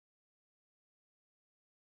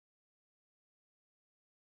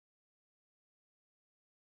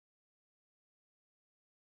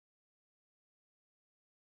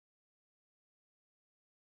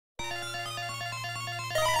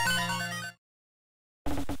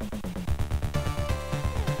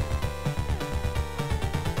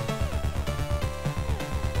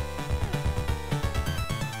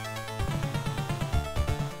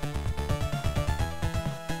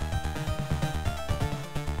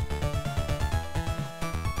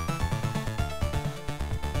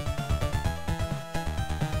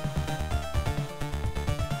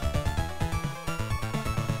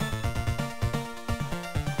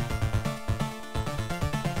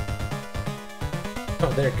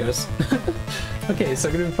Oh, there it goes. Okay, so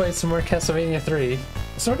I'm gonna be playing some more Castlevania 3.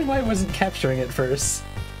 Sort of why I wasn't capturing it first.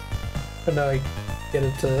 But now I get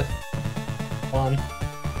it to on.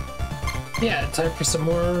 Yeah, time for some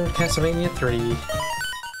more Castlevania 3.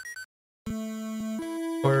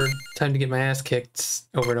 Or time to get my ass kicked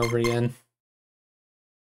over and over again.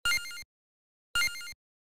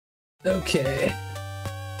 Okay.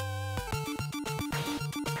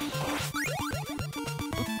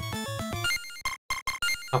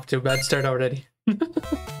 Off to a bad start already.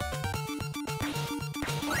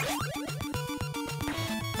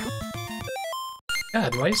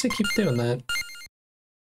 God, why does it keep doing that?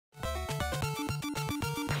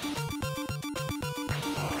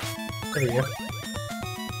 There we go.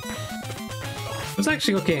 I was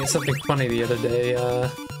actually looking at something funny the other day, God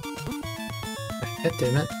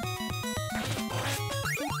damn it.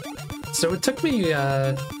 So it took me,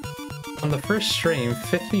 on the first stream,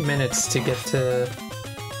 50 minutes to get to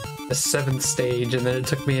the 7th stage, and then it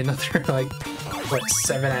took me another, like, what,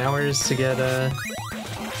 7 hours to get,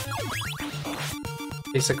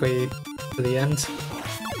 basically to the end.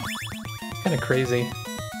 It's kind of crazy.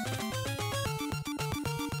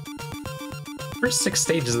 First 6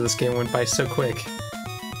 stages of this game went by so quick.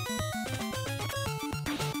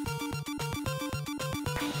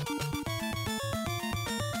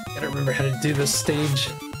 Gotta remember how to do this stage.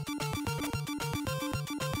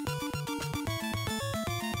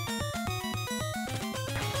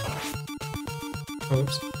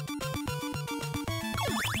 Oops.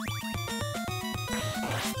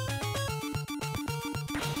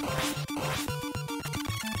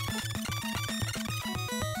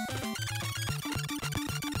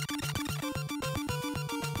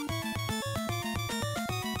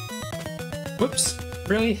 Whoops,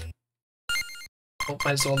 really? Well,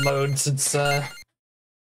 might as well load since, I'm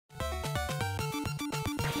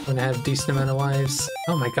gonna have a decent amount of lives.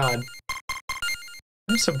 Oh my god.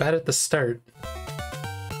 I'm so bad at the start.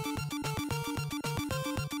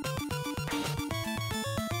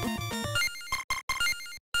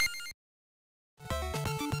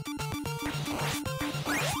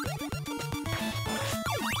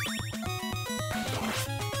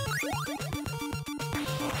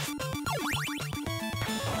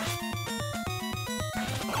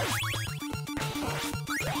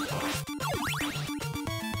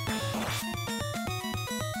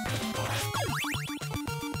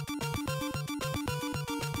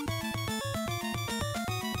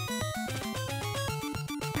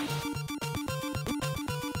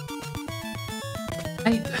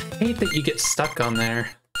 I hate that you get stuck on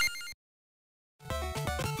there.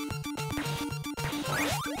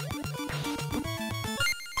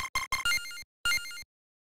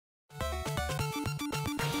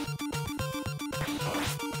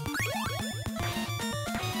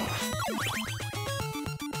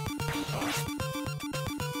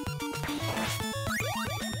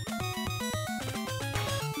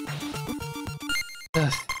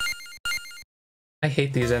 Ugh. I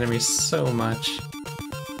hate these enemies so much.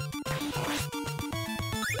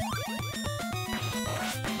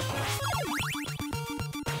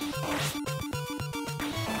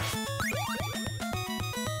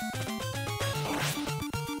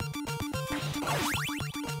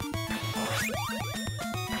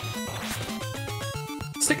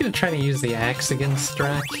 Thinking of trying to use the axe against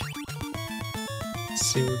Drac.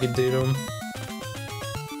 See what we can do to him.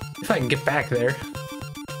 If I can get back there.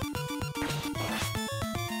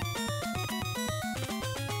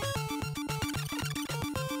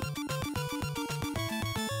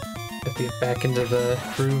 Have to get back into the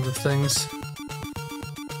groove of things.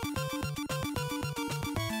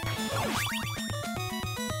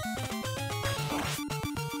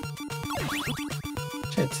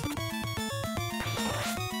 Shit.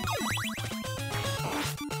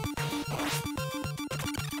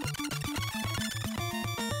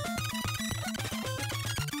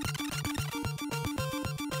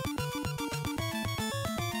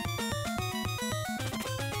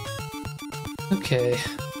 Okay.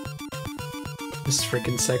 This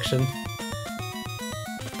freaking section.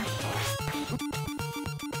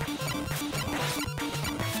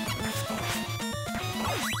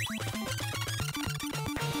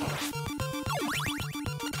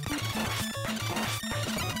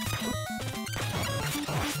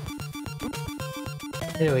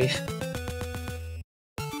 Anyway.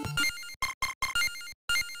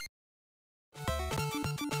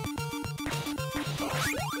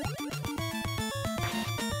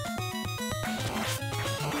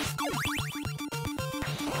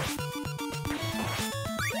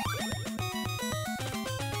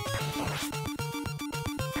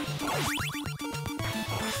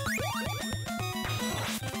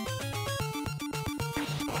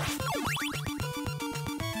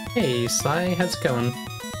 Hey, Sly, how's it going?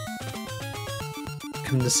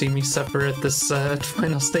 Come to see me suffer at this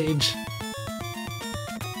final stage.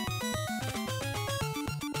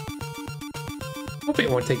 Hope it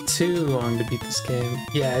won't take too long to beat this game.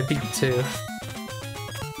 Yeah, I beat 2.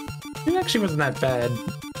 It actually wasn't that bad.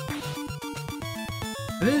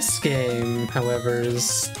 This game, however,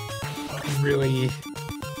 is really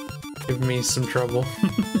giving me some trouble.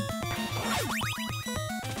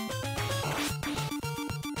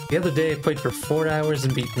 The other day I played for 4 hours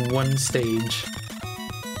and beat 1 stage.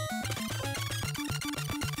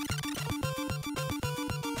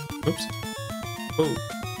 Oops. Oh.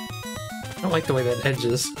 I don't like the way that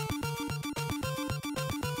edges.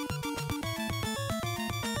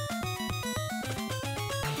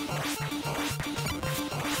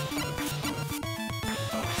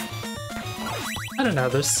 I don't know,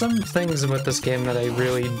 there's some things about this game that I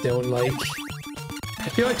really don't like. I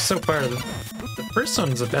feel like so far, the first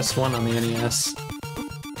one's the best one on the NES.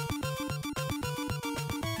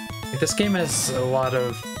 Like, this game has a lot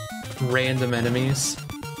of random enemies,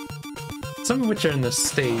 some of which are in the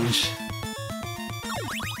stage.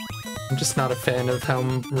 I'm just not a fan of how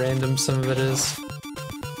random some of it is.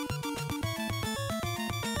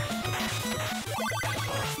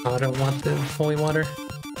 Oh, I don't want the holy water.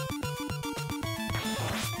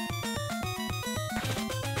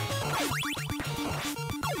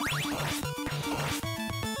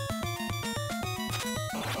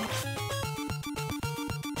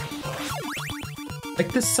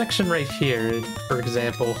 Like this section right here, for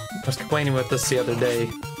example, I was complaining about this the other day.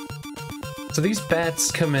 So these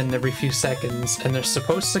bats come in every few seconds, and they're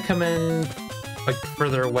supposed to come in, like,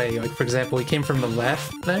 further away. Like, for example, he came from the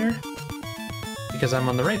left there, because I'm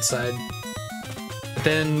on the right side. But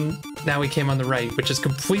then, now he came on the right, which is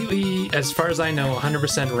completely, as far as I know,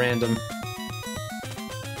 100% random.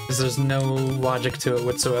 Because there's no logic to it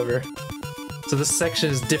whatsoever. So this section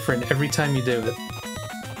is different every time you do it.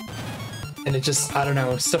 And it just, I don't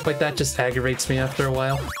know, stuff like that just aggravates me after a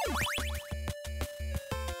while.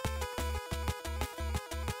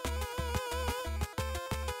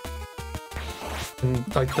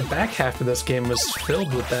 And, like, the back half of this game was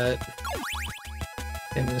filled with that.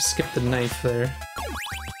 And I skipped the knife there.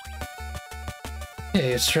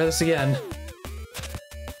 Okay, let's try this again.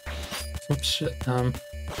 Oops, shit, fuck.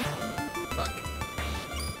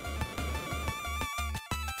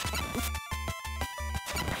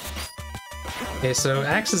 Okay, so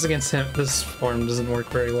axes against him, this form doesn't work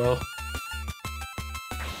very well.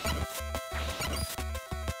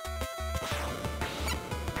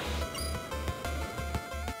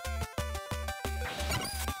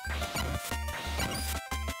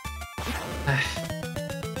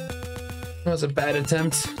 That was a bad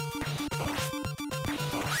attempt.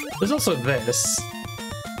 There's also this.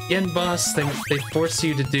 The end boss thing, they force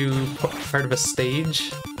you to do part of a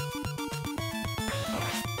stage.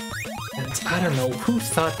 I don't know, who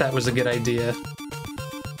thought that was a good idea?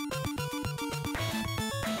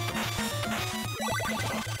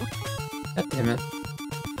 God damn it.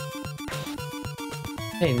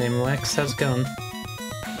 Hey, name Lex, how's it going?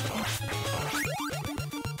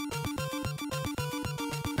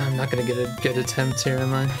 I'm not gonna get a good attempt here,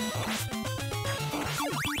 am I?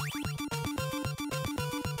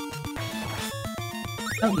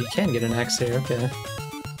 Oh, you can get an axe here, okay.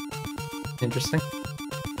 Interesting.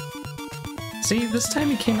 See, this time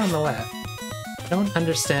he came on the left. I don't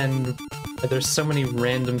understand why there's so many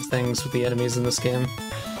random things with the enemies in this game.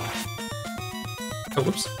 Oh,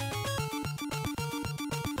 whoops.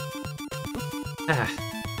 Ah,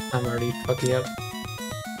 I'm already fucking up.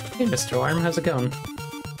 Hey, Mr. Arm, how's it going?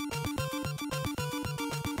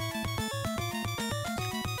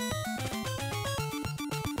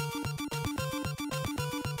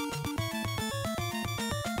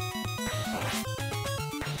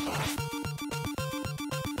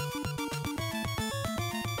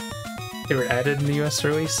 They were added in the US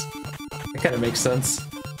release? That kind of makes sense.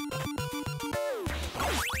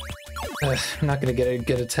 I'm not gonna get a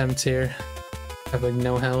good attempt here. I have like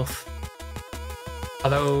no health.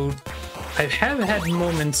 Although, I have had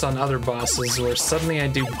moments on other bosses where suddenly I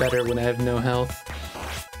do better when I have no health.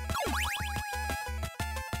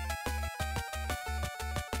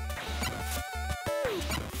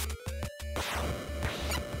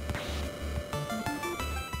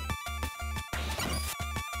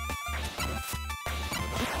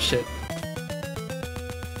 Shit.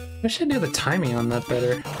 Wish I knew the timing on that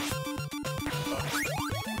better.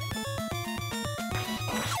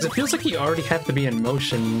 It feels like you already have to be in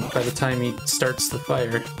motion by the time he starts the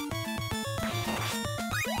fire.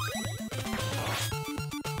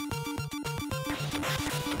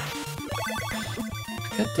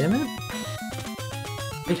 God damn it.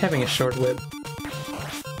 I hate having a short whip.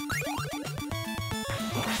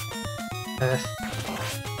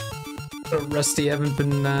 Rusty, I haven't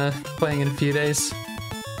been playing in a few days.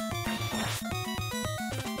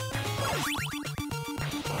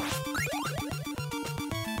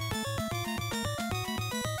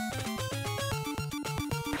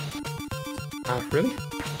 Really?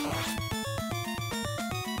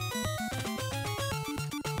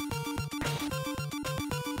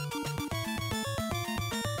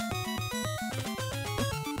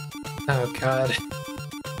 Oh god.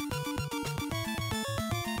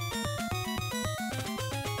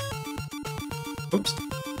 Oops.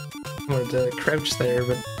 I wanted to crouch there,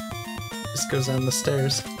 but just goes down the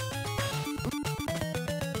stairs.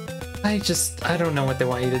 I don't know what they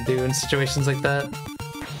want you to do in situations like that.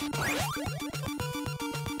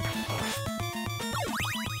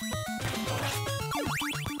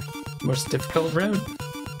 Most difficult route.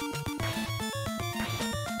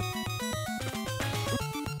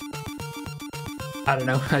 I don't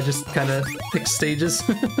know, I just kind of pick stages.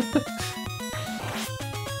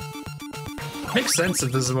 Makes sense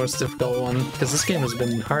if this is the most difficult one, because this game has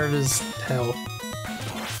been hard as hell.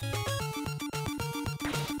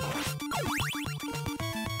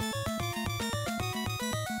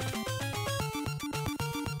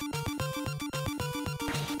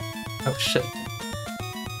 Oh shit.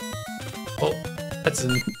 Oh, that's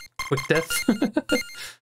a quick death.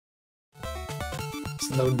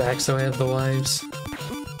 Just load back so I have the lives.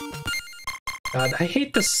 God, I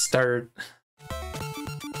hate the start.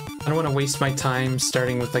 I don't want to waste my time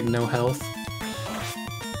starting with like no health.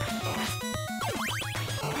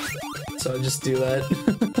 So I'll just do that.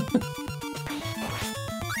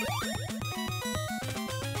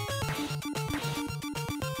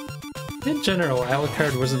 In general,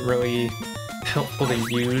 Alucard wasn't really helpful to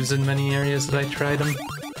use in many areas that I tried him.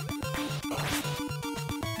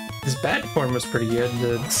 His bat form was pretty good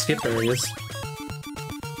to skip areas.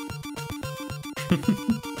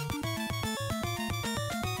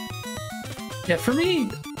 Yeah, for me,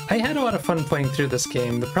 I had a lot of fun playing through this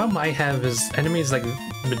game. The problem I have is enemies like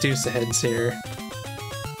Medusa heads here.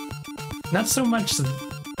 Not so much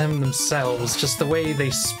them themselves, just the way they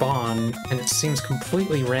spawn, and it seems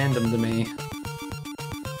completely random to me.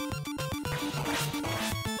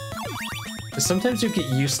 Sometimes you get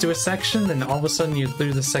used to a section, and all of a sudden you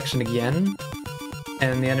do the section again,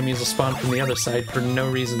 and the enemies will spawn from the other side for no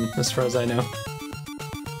reason, as far as I know.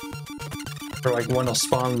 Or like one will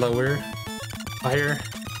spawn lower, higher.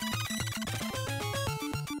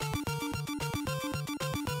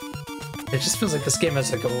 It just feels like this game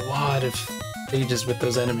has like a lot of stages with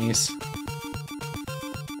those enemies.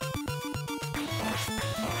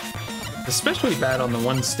 Especially bad on the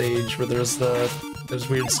one stage where there's those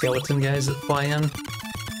weird skeleton guys that fly in.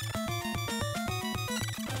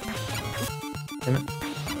 Damn it.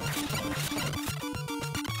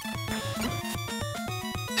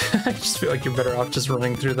 I just feel like you're better off just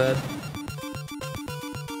running through that.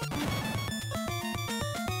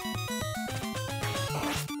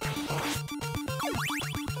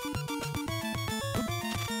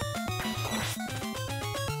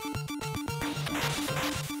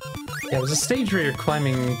 Yeah, it was a stage where you're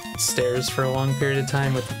climbing stairs for a long period of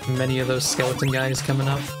time with many of those skeleton guys coming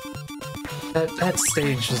up. That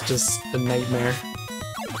stage was just a nightmare.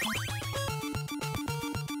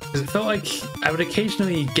 Because it felt like I would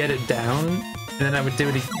occasionally get it down, and then I would do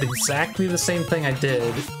it exactly the same thing I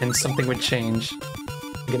did, and something would change.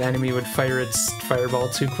 Like an enemy would fire its fireball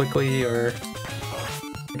too quickly, or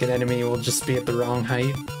like an enemy will just be at the wrong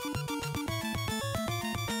height.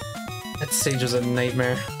 That stage was a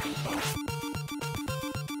nightmare.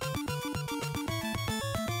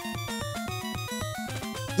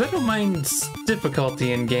 I don't mind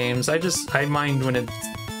difficulty in games, I mind when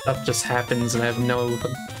stuff just happens and I have no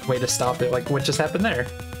way to stop it, like what just happened there?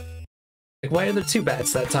 Like, why are there two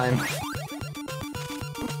bats that time?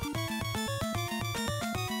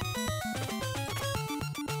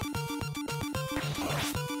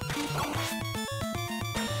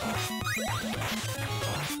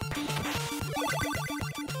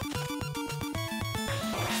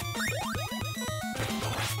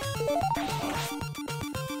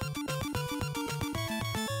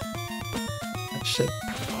 Shit.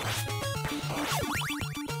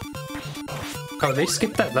 Oh, they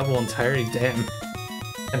skipped that level entirely, damn.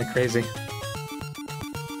 Kinda crazy.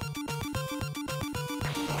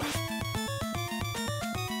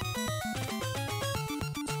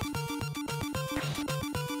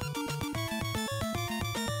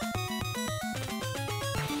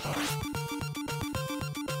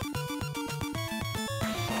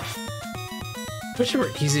 Wish it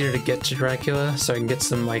were easier to get to Dracula so I can get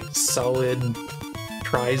some like solid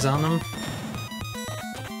tries on him.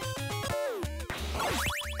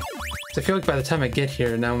 I feel like by the time I get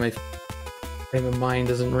here, now my frame of mind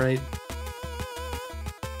isn't right.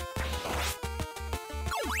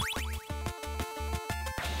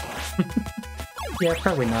 Yeah,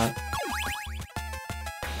 probably not.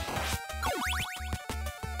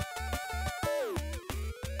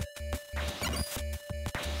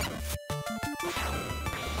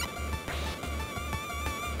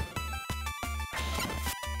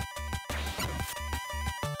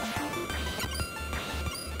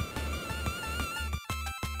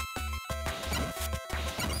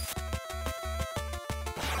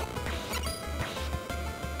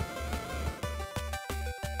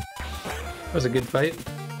 That was a good fight.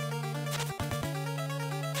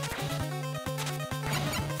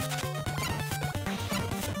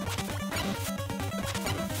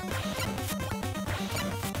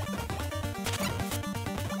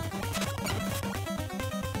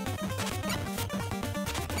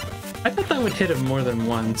 I thought that would hit him more than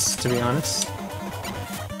once, to be honest.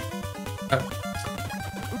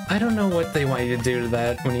 I don't know what they want you to do to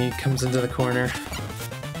that when he comes into the corner.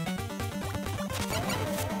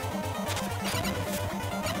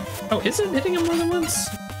 Oh, is it hitting him more than once?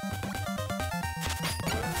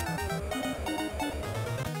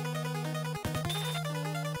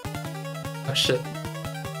 Oh shit.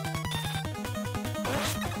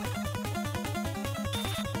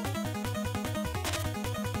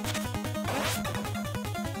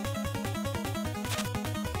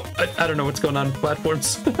 I don't know what's going on with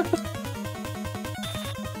platforms.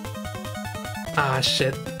 Ah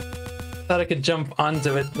shit. Thought I could jump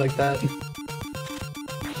onto it like that.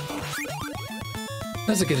 That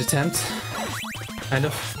was a good attempt. Kind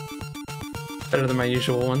of. Better than my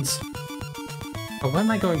usual ones. Oh, why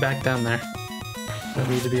am I going back down there? Don't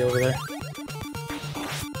need to be over there.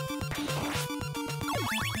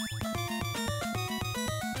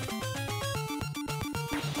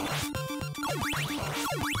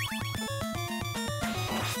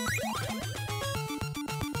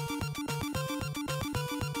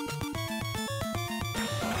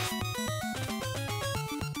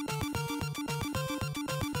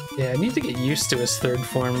 Yeah, I need to get used to his third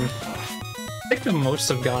form. I think the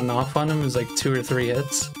most I've gotten off on him is like 2 or 3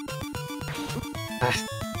 hits. Ah.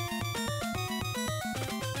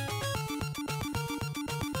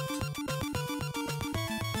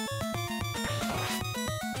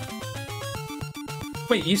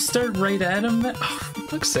 Wait, you start right at him? Oh, for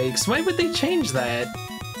fuck's sakes, why would they change that?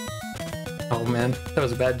 Oh man, that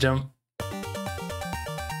was a bad jump.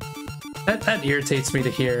 That irritates me to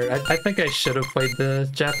hear. I think I should have played the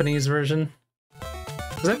Japanese version.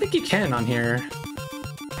 Because I think you can on here.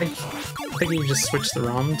 I think you just switch the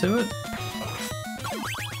ROM to it.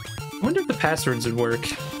 I wonder if the passwords would work.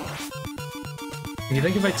 You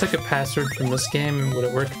think if I took a password from this game, would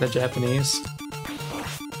it work in the Japanese?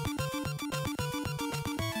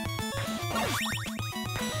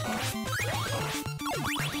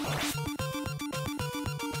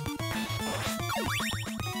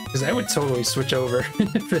 Because I would totally switch over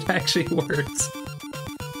if it actually worked.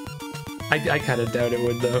 I kind of doubt it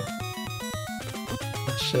would, though.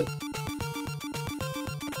 Oh, shit.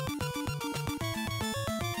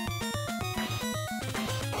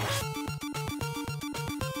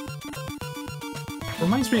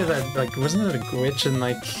 Reminds me of that, like, wasn't it a glitch in,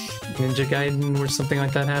 like, Ninja Gaiden where something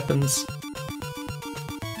like that happens?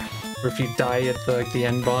 Where if you die at the, like, the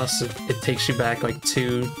end boss, it takes you back, like,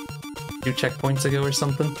 two checkpoints ago or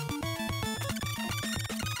something.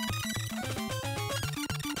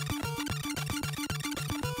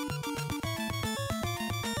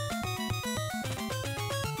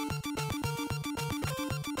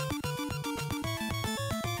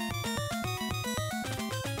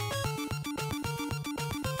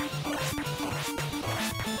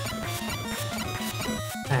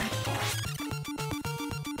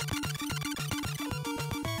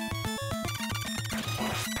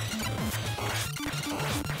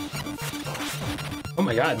 Oh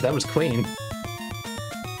my god, that was clean.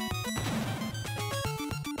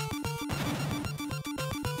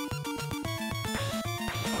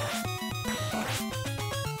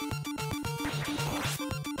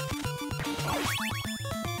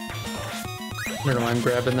 I don't know why I'm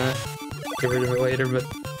grabbing that. Get rid of it later, but...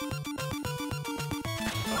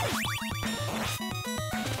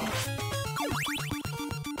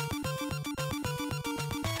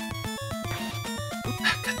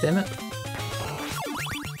 God damn it.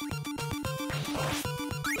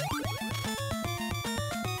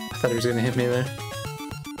 I thought he was gonna hit me there.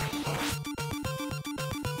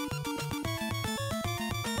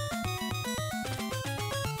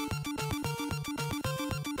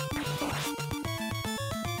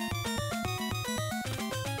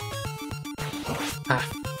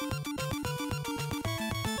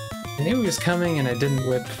 I knew he was coming and I didn't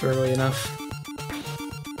whip early enough.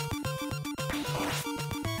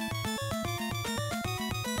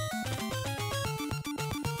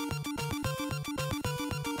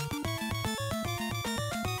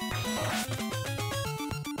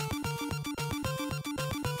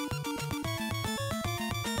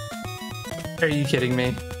 Are you kidding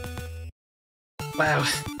me? Wow.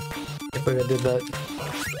 I can't believe I did that.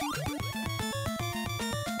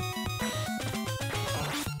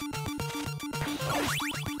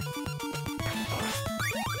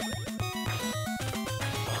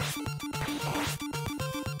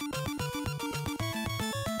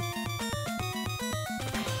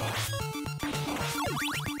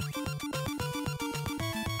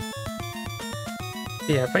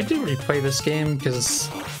 Yeah, if I do replay this game, because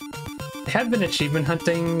I have been achievement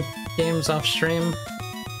hunting games off stream.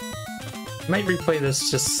 I might replay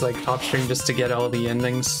this just like off stream just to get all the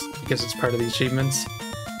endings because it's part of the achievements.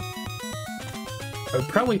 I would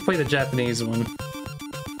probably play the Japanese one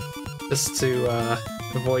just to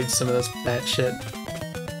avoid some of this bad shit.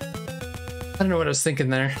 I don't know what I was thinking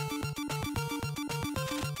there.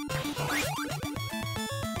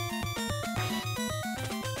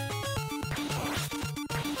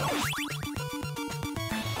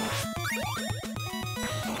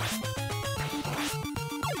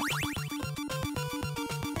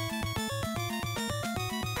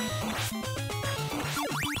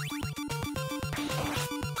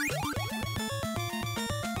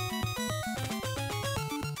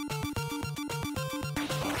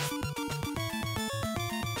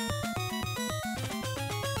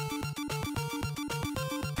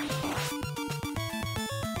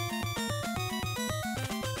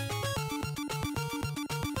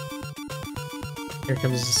 Here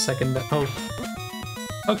comes the second. Oh.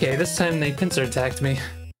 Okay, this time they pincer attacked me.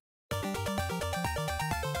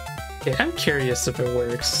 Okay, I'm curious if it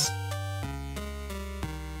works.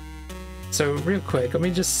 So, real quick, let me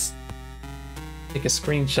just take a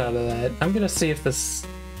screenshot of that. I'm gonna see if this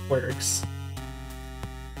works.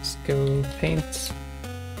 Let's go paint.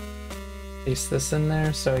 Paste this in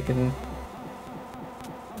there so I can.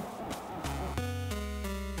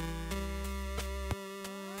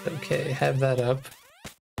 Okay, have that up.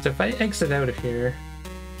 So if I exit out of here,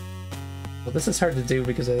 well, this is hard to do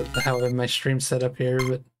because of how I have my stream set up here,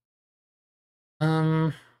 but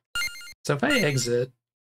so if I exit,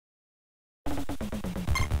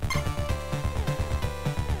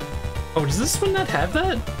 oh, does this one not have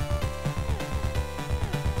that?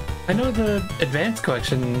 I know the advanced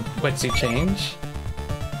collection lets you change.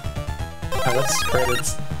 Oh, that's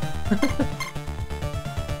credits.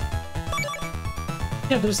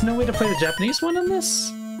 Yeah, there's no way to play the Japanese one on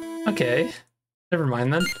this? Okay. Never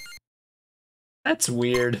mind then. That's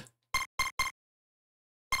weird.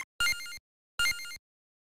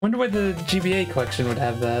 Wonder why the GBA collection would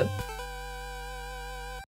have that.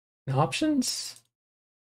 Options?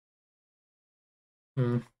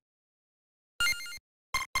 Hmm.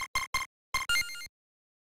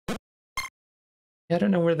 Yeah, I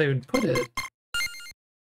don't know where they would put it.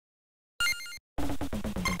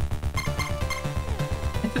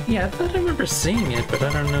 Yeah, I thought I remember seeing it, but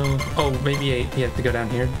I don't know. Oh, maybe you have to go down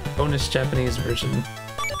here. Bonus Japanese version.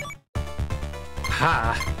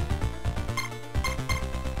 Ha!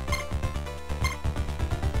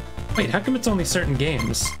 Wait, how come it's only certain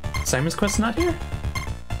games? Simon's Quest not here?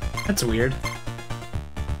 That's weird.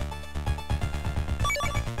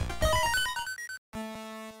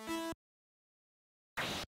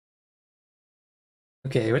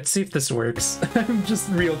 Okay, let's see if this works. I'm just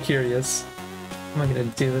real curious. Am I gonna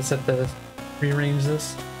do this at the rearrange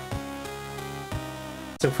this?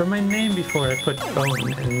 So for my name before I put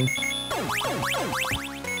bone in.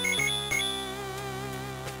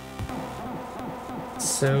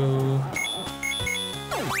 So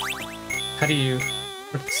how do you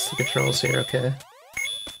what's the controls here? Okay.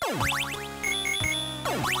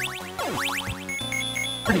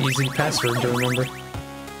 Pretty easy password to remember.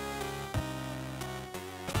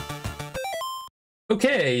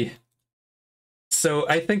 Okay. So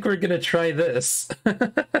I think we're gonna try this. Yeah,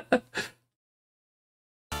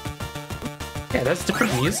 that's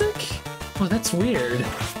different music? Oh, that's weird.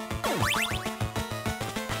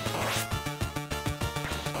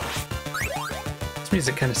 This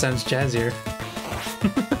music kind of sounds jazzier.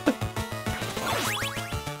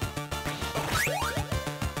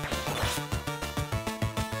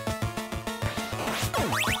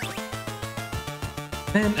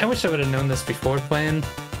 Man, I wish I would have known this before playing.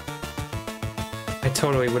 I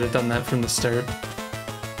totally would have done that from the start.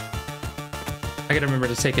 I gotta remember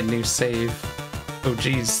to take a new save. Oh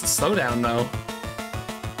geez, slow down though.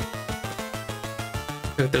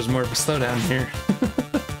 feel like there's more of a slowdown here.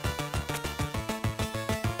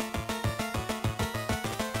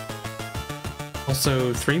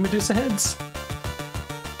 Also, 3 Medusa heads?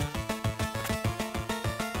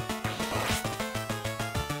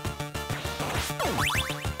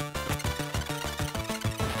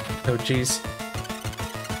 Oh, jeez.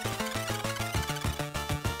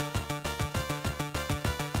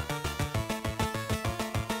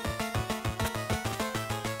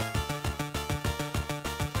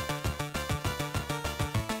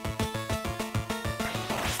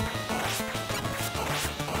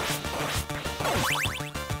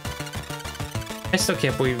 I still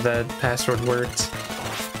can't believe that password worked.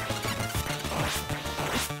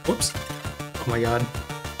 Whoops. Oh my god.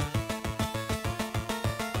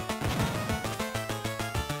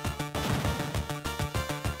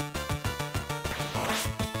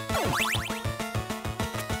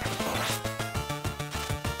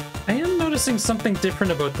 I am noticing something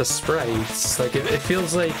different about the sprites. Like, it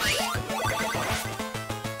feels like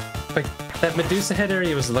that Medusa head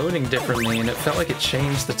area was loading differently, and it felt like it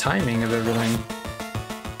changed the timing of everything.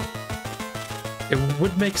 It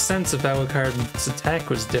would make sense if Alucard's attack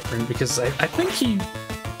was different, because I think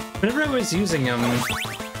whenever I was using him,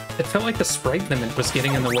 it felt like the sprite limit was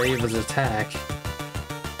getting in the way of his attack.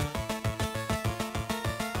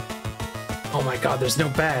 Oh my god, there's no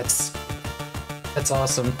bats! That's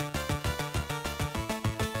awesome.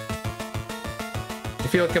 I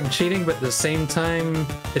feel like I'm cheating, but at the same time,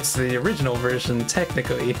 it's the original version,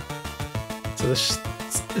 technically. So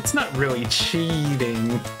it's not really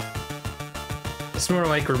cheating. It's more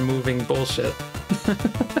like removing bullshit.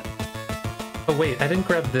 Oh wait, I didn't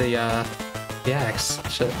grab the axe.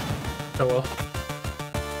 Shit. Oh well.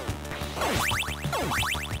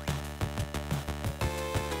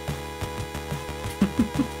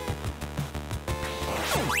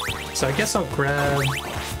 So I guess I'll grab...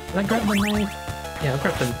 Did I grab the knife? Yeah, I'll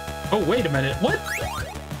grab the... Oh, wait a minute. What?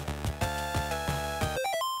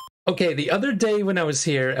 Okay, the other day when I was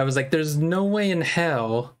here, I was like, there's no way in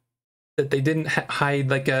hell that they didn't hide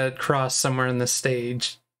like a cross somewhere on the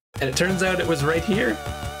stage. And it turns out it was right here.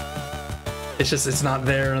 It's just, it's not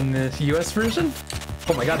there on the US version.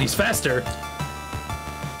 Oh my god, he's faster.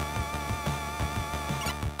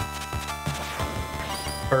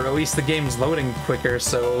 Or at least the game's loading quicker,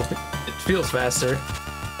 so it feels faster.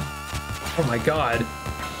 Oh my god.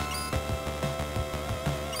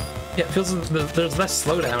 Yeah, it feels like there's less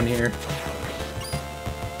slowdown here.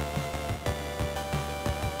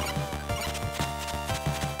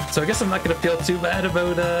 So I guess I'm not gonna feel too bad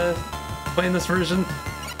about playing this version,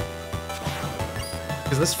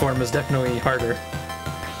 because this form is definitely harder.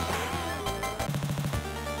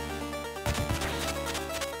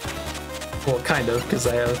 Well, kind of, because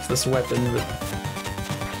I have this weapon, but...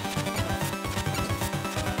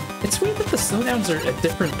 It's weird that the slowdowns are at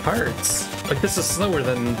different parts. Like, this is slower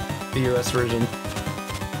than the US version.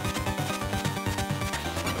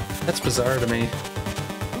 That's bizarre to me.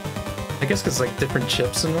 I guess because, like, different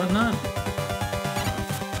chips and whatnot.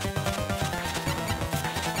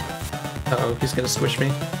 Uh-oh, he's gonna squish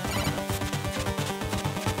me.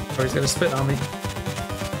 Or he's gonna spit on me.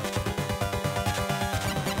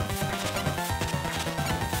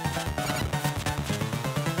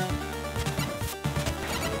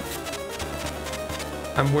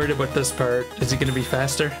 I'm worried about this part. Is he gonna be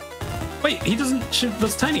faster? Wait, he doesn't shoot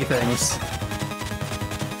those tiny things.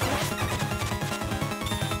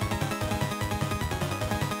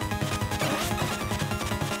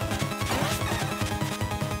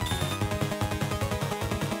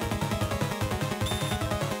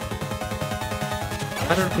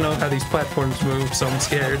 I don't know how these platforms move, so I'm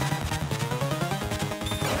scared.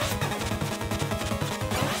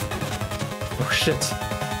 Oh shit.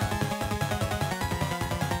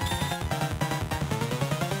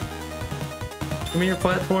 Give me your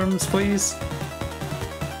platforms, please.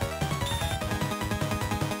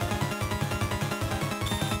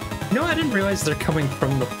 You know, I didn't realize they're coming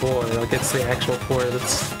from the floor. Like, it's the actual floor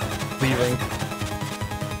that's leaving.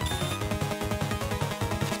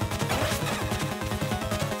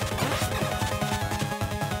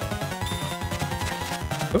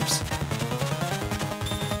 Oops.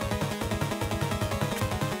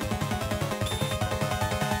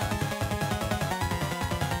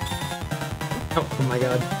 Oh my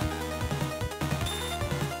god.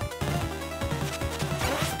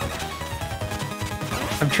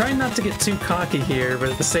 I'm trying not to get too cocky here, but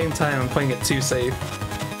at the same time I'm playing it too safe.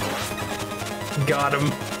 Got him.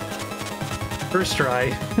 First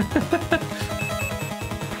try.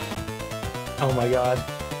 Oh my god.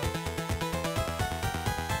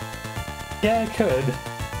 Yeah, I could,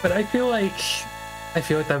 but I feel like I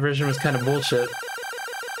feel like that version was kind of bullshit.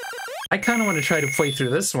 I kind of want to try to play through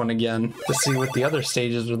this one again to see what the other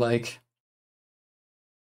stages are like.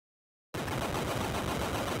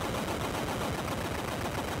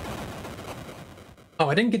 Oh,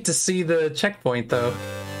 I didn't get to see the checkpoint though.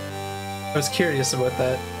 I was curious about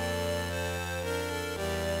that.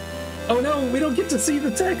 Oh no, we don't get to see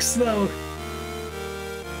the text though!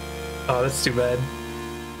 Oh, that's too bad.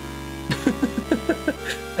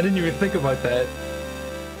 I didn't even think about that.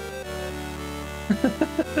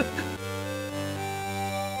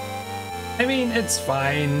 I mean, it's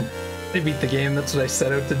fine. They beat the game, that's what I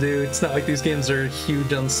set out to do. It's not like these games are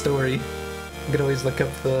huge on story. I could always look up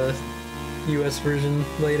the US version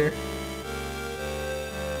later.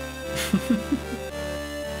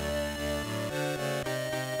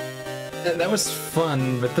 That was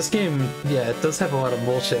fun, but this game, yeah, it does have a lot of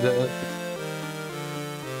bullshit in it.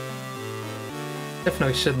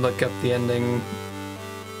 Definitely should look up the ending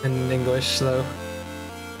in English, though.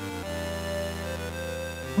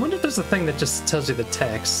 I wonder if there's a thing that just tells you the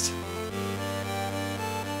text.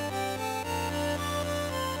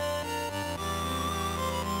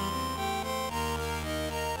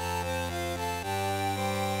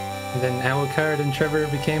 And then Alucard and Trevor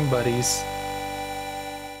became buddies.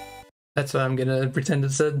 That's what I'm gonna pretend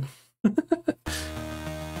it said.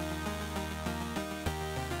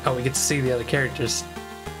 Oh, we get to see the other characters.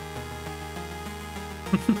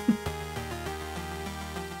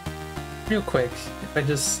 Real quick, if I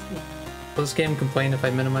just close game, complain if I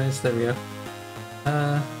minimize, there we go.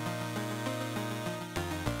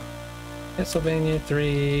 Castlevania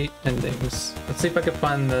 3 endings. Let's see if I can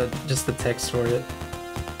find just the text for it.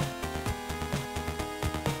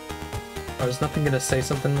 Oh, is nothing gonna say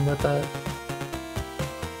something about that?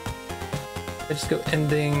 I just go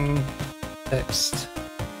ending text.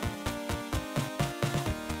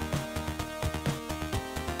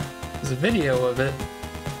 There's a video of it.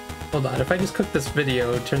 Hold on, if I just click this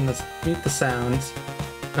video, turn this, mute the sounds,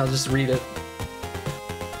 I'll just read it.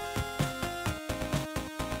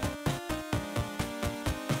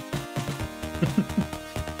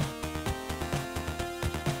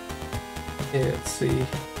 Okay, let's see.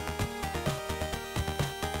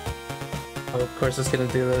 Oh, of course it's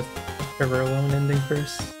gonna do the Trevor Alone ending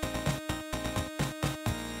first.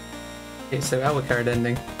 Okay, so Alucard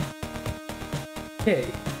ending. Okay.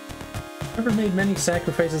 Trevor made many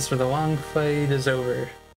sacrifices for the long fight is over.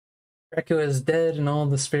 Dracula is dead and all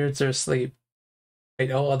the spirits are asleep.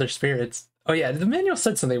 Wait, all other spirits? Oh yeah, the manual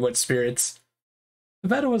said something about spirits. The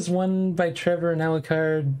battle was won by Trevor and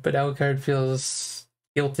Alucard, but Alucard feels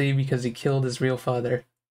guilty because he killed his real father.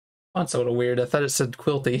 Font's a little weird. I thought it said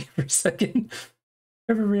Quilty for a second.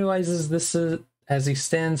 Trevor realizes this as he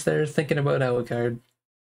stands there thinking about Alucard.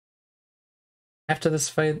 After this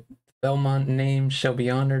fight, the Belmont name shall be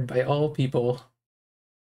honored by all people.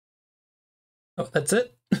 Oh, that's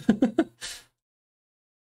it?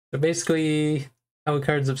 So basically,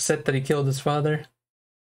 Alucard's upset that he killed his father.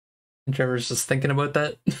 And Trevor's just thinking about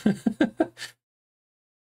that.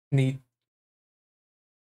 Neat.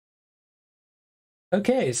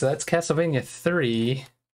 Okay, so that's Castlevania 3.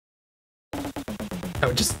 Oh,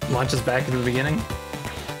 it just launches back into the beginning?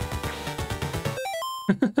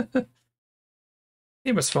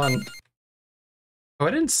 It was fun. Oh,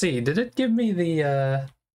 I didn't see. Did it give me the,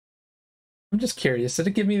 I'm just curious. Did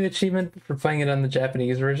it give me the achievement for playing it on the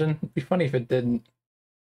Japanese version? It'd be funny if it didn't.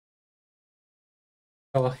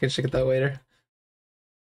 Oh, I can check it that later.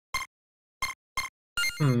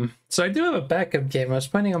 So I do have a backup game. I was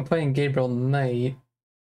planning on playing Gabriel Knight.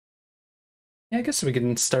 Yeah, I guess we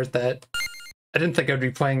can start that. I didn't think I'd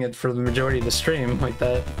be playing it for the majority of the stream like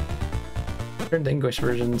that. Turn to English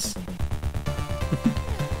versions.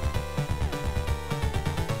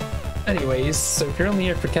 Anyways, so if you're only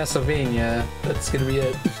here for Castlevania, that's gonna be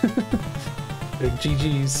it. So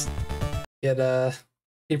GG's. Get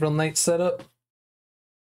Gabriel Knight set up.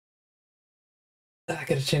 I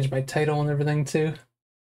gotta change my title and everything too.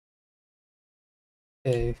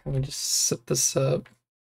 Okay, let me just set this up.